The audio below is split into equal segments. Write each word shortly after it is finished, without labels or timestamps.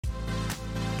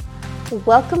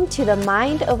Welcome to the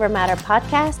Mind Over Matter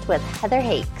podcast with Heather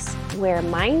Hakes, where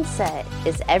mindset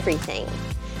is everything.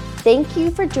 Thank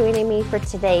you for joining me for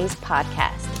today's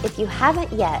podcast. If you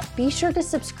haven't yet, be sure to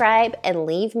subscribe and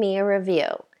leave me a review.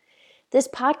 This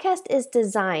podcast is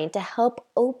designed to help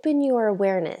open your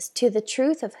awareness to the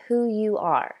truth of who you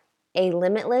are, a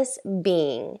limitless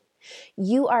being.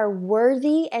 You are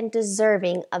worthy and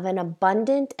deserving of an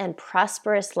abundant and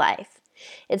prosperous life.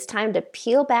 It's time to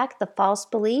peel back the false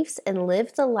beliefs and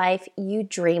live the life you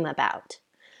dream about.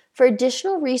 For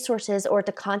additional resources or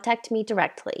to contact me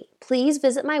directly, please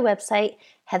visit my website,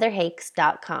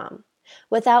 heatherhakes.com.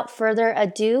 Without further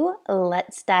ado,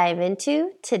 let's dive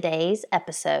into today's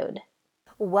episode.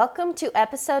 Welcome to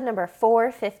episode number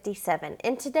 457.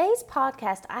 In today's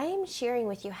podcast, I am sharing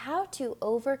with you how to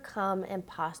overcome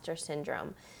imposter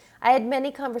syndrome. I had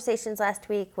many conversations last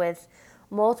week with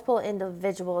multiple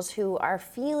individuals who are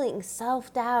feeling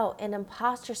self-doubt and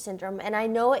imposter syndrome, and I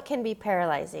know it can be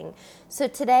paralyzing. So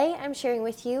today I'm sharing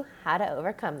with you how to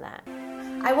overcome that.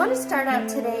 I want to start out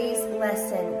today's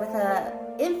lesson with an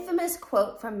infamous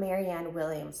quote from Marianne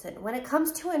Williamson. When it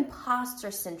comes to imposter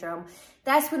syndrome,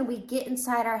 that's when we get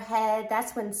inside our head.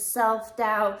 That's when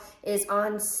self-doubt is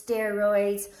on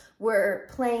steroids. We're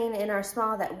playing in our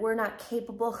small that we're not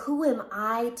capable. Who am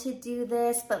I to do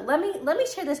this? But let me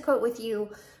share this quote with you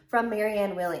from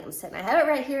Marianne Williamson. I have it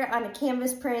right here on a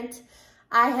canvas print.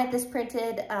 I had this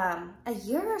printed a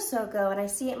year or so ago, and I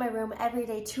see it in my room every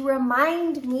day to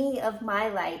remind me of my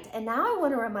light. And now I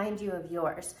want to remind you of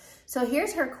yours. So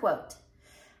here's her quote.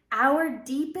 Our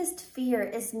deepest fear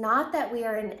is not that we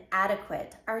are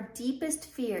inadequate. Our deepest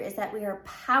fear is that we are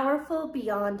powerful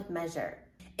beyond measure.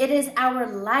 It is our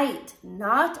light,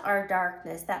 not our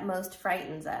darkness, that most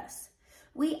frightens us.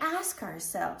 We ask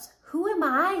ourselves, who am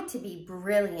I to be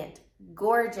brilliant,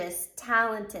 gorgeous,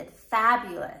 talented,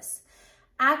 fabulous?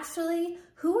 Actually,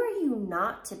 who are you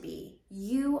not to be?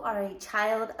 You are a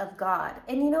child of God.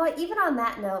 And you know what? Even on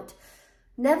that note,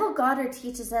 Neville Goddard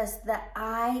teaches us that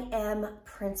I am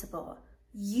principle.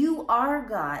 You are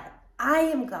God. I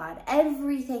am God.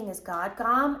 Everything is God.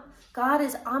 God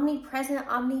is omnipresent,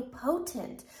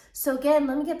 omnipotent. So again,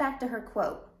 let me get back to her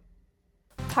quote.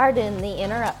 Pardon the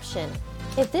interruption.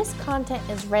 If this content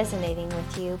is resonating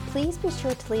with you, please be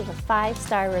sure to leave a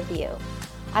 5-star review.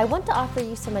 I want to offer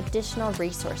you some additional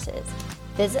resources.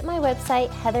 Visit my website,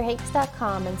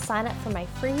 heatherhakes.com, and sign up for my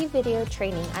free video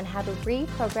training on how to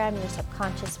reprogram your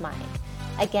subconscious mind.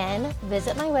 Again,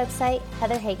 visit my website,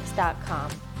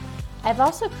 heatherhakes.com. I've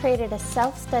also created a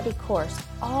self-study course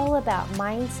all about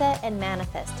mindset and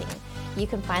manifesting. You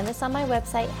can find this on my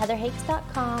website,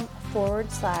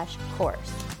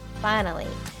 heatherhakes.com/course. Finally,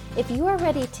 if you are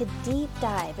ready to deep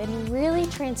dive and really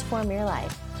transform your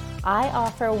life, I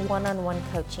offer one-on-one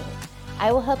coaching.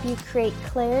 I will help you create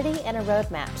clarity and a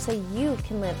roadmap so you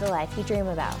can live the life you dream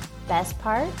about. Best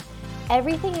part?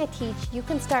 Everything I teach you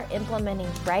can start implementing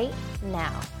right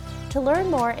now. To learn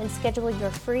more and schedule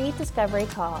your free discovery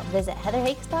call, visit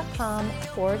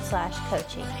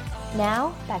heatherhakes.com/coaching.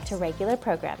 Now, back to regular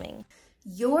programming.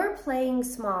 Your playing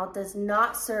small does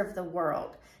not serve the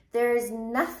world. There is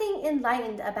nothing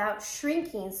enlightened about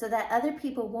shrinking so that other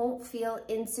people won't feel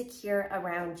insecure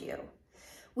around you.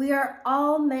 We are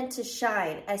all meant to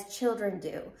shine as children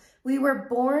do. We were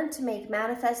born to make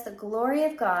manifest the glory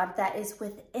of God that is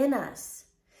within us.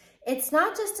 It's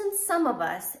not just in some of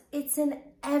us, it's in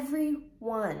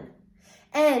everyone.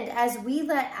 And as we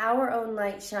let our own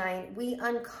light shine, we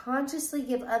unconsciously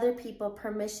give other people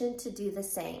permission to do the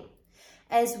same.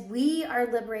 As we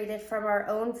are liberated from our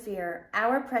own fear,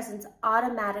 our presence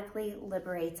automatically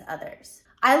liberates others.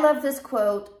 I love this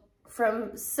quote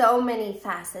from so many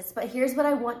facets, but here's what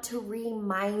I want to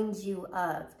remind you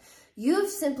of. You've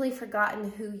simply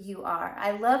forgotten who you are.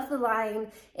 I love the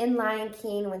line in Lion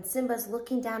King when Simba's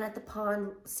looking down at the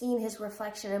pond, seeing his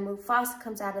reflection, and Mufasa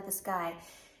comes out of the sky.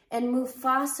 And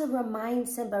Mufasa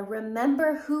reminds Simba,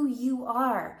 remember who you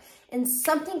are. And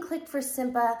something clicked for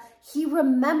Simba. He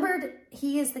remembered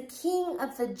he is the king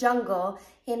of the jungle,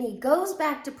 and he goes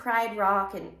back to Pride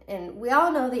Rock, and we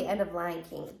all know the end of Lion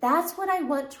King. That's what I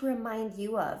want to remind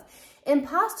you of.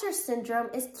 Imposter syndrome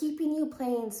is keeping you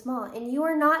playing small, and you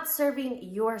are not serving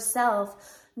yourself,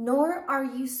 nor are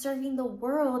you serving the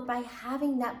world by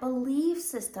having that belief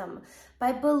system,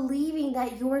 by believing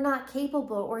that you're not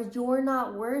capable or you're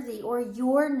not worthy or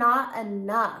you're not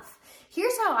enough.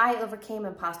 Here's how I overcame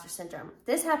imposter syndrome.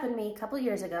 This happened to me a couple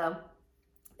years ago,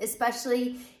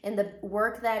 especially in the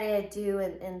work that I do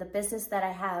and the business that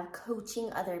I have,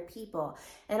 coaching other people.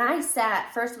 And I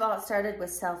sat, first of all, it started with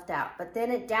self-doubt, but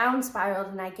then it down spiraled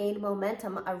and I gained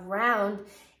momentum around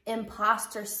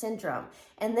imposter syndrome.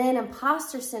 And then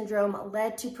imposter syndrome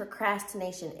led to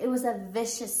procrastination. It was a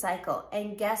vicious cycle.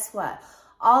 And guess what?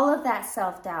 All of that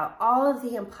self-doubt, all of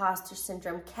the imposter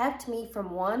syndrome kept me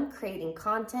from, one, creating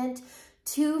content,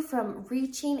 two, from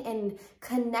reaching and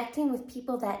connecting with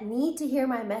people that need to hear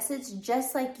my message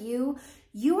just like you.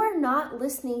 You are not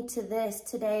listening to this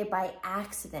today by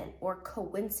accident or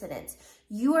coincidence.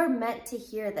 You are meant to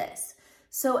hear this.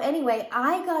 So anyway,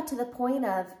 I got to the point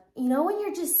of, when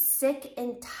you're just sick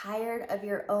and tired of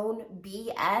your own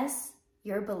BS,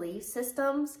 your belief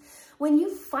systems, when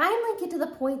you finally get to the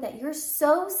point that you're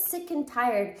so sick and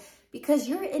tired because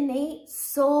your innate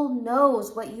soul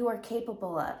knows what you are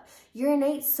capable of. Your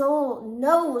innate soul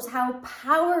knows how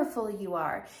powerful you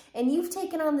are. And you've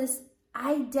taken on this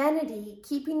identity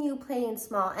keeping you playing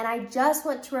small. And I just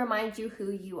want to remind you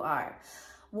who you are.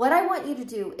 What I want you to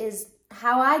do is,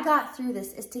 how I got through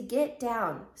this is to get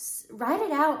down, write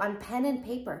it out on pen and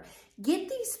paper. Get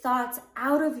these thoughts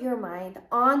out of your mind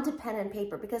onto pen and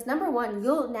paper, because number one,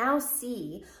 you'll now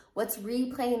see what's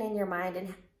replaying in your mind.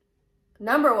 And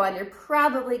number one, you're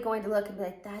probably going to look and be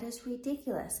like, that is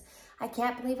ridiculous. I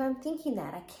can't believe I'm thinking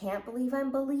that. I can't believe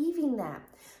I'm believing that.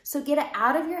 So get it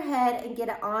out of your head and get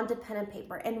it onto pen and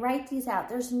paper and write these out.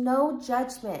 There's no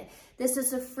judgment. This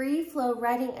is a free flow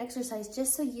writing exercise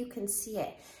just so you can see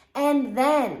it. And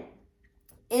then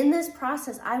in this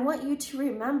process, I want you to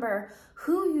remember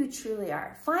who you truly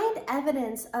are. Find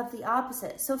evidence of the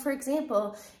opposite. So for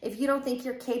example, if you don't think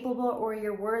you're capable or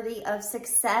you're worthy of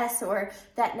success or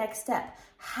that next step,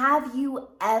 have you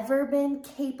ever been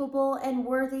capable and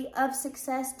worthy of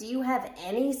success? Do you have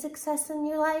any success in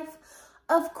your life?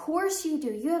 Of course you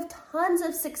do. You have tons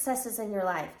of successes in your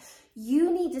life.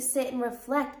 You need to sit and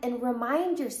reflect and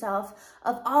remind yourself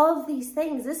of all of these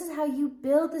things. This is how you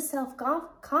build the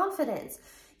self-confidence.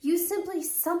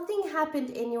 Something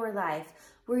happened in your life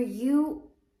where you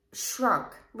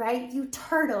shrunk, right? You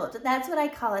turtled. That's what I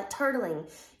call it,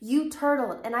 turtling. You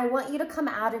turtled, and I want you to come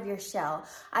out of your shell.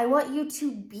 I want you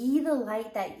to be the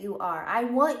light that you are. I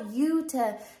want you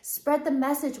to spread the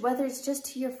message, whether it's just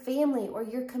to your family or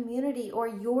your community or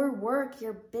your work,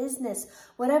 your business,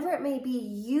 whatever it may be.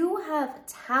 You have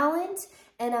talent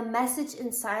and a message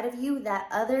inside of you that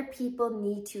other people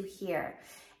need to hear.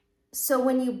 So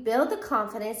when you build the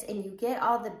confidence and you get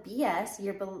all the BS,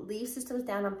 your belief systems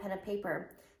down on pen and paper,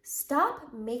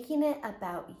 stop making it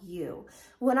about you.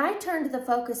 When I turned the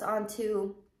focus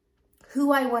onto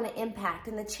who I want to impact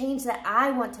and the change that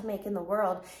I want to make in the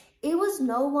world, it was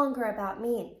no longer about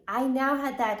me. I now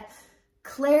had that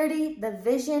clarity, the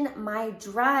vision, my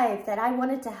drive that I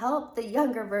wanted to help the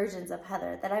younger versions of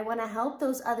Heather, that I want to help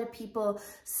those other people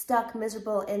stuck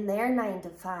miserable in their 9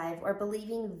 to 5 or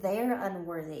believing they're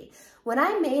unworthy. When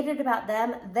I made it about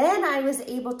them, then I was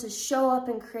able to show up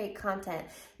and create content.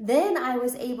 Then I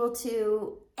was able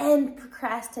to end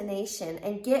procrastination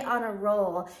and get on a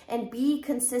roll and be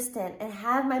consistent and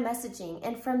have my messaging.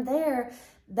 And from there,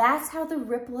 that's how the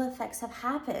ripple effects have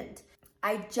happened.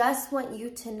 I just want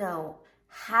you to know,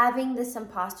 having this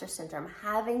imposter syndrome,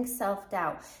 having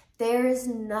self-doubt, there is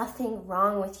nothing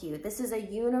wrong with you. This is a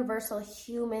universal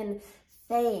human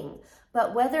thing.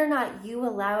 But whether or not you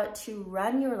allow it to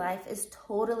run your life is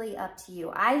totally up to you.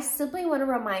 I simply want to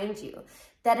remind you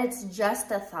that it's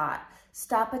just a thought.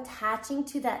 Stop attaching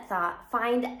to that thought.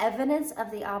 Find evidence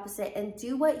of the opposite and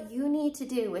do what you need to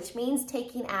do, which means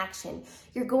taking action.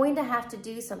 You're going to have to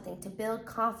do something to build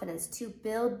confidence, to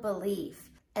build belief.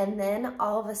 And then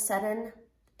all of a sudden,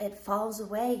 it falls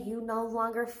away. You no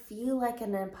longer feel like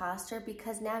an imposter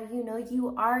because now you know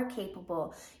you are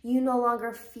capable. You no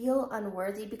longer feel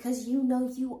unworthy because you know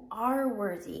you are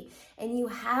worthy. And you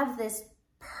have this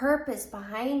purpose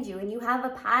behind you and you have a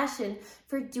passion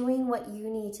for doing what you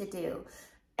need to do.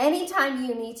 Anytime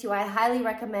you need to, I highly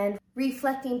recommend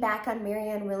reflecting back on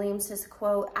Marianne Williams's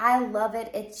quote. I love it.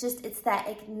 It's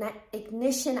that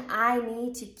ignition I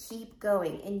need to keep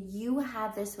going. And you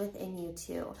have this within you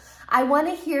too. I want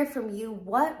to hear from you.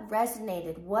 What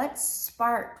resonated? What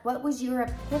sparked? What was your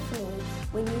epiphany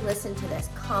when you listened to this?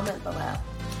 Comment below.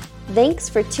 Thanks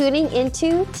for tuning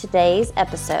into today's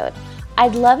episode.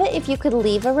 I'd love it if you could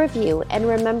leave a review and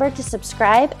remember to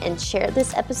subscribe and share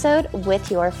this episode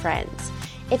with your friends.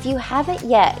 If you haven't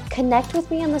yet, connect with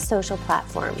me on the social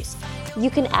platforms. You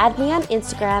can add me on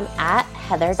Instagram at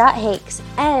heather.hakes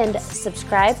and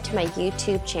subscribe to my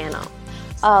YouTube channel.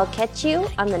 I'll catch you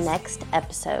on the next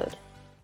episode.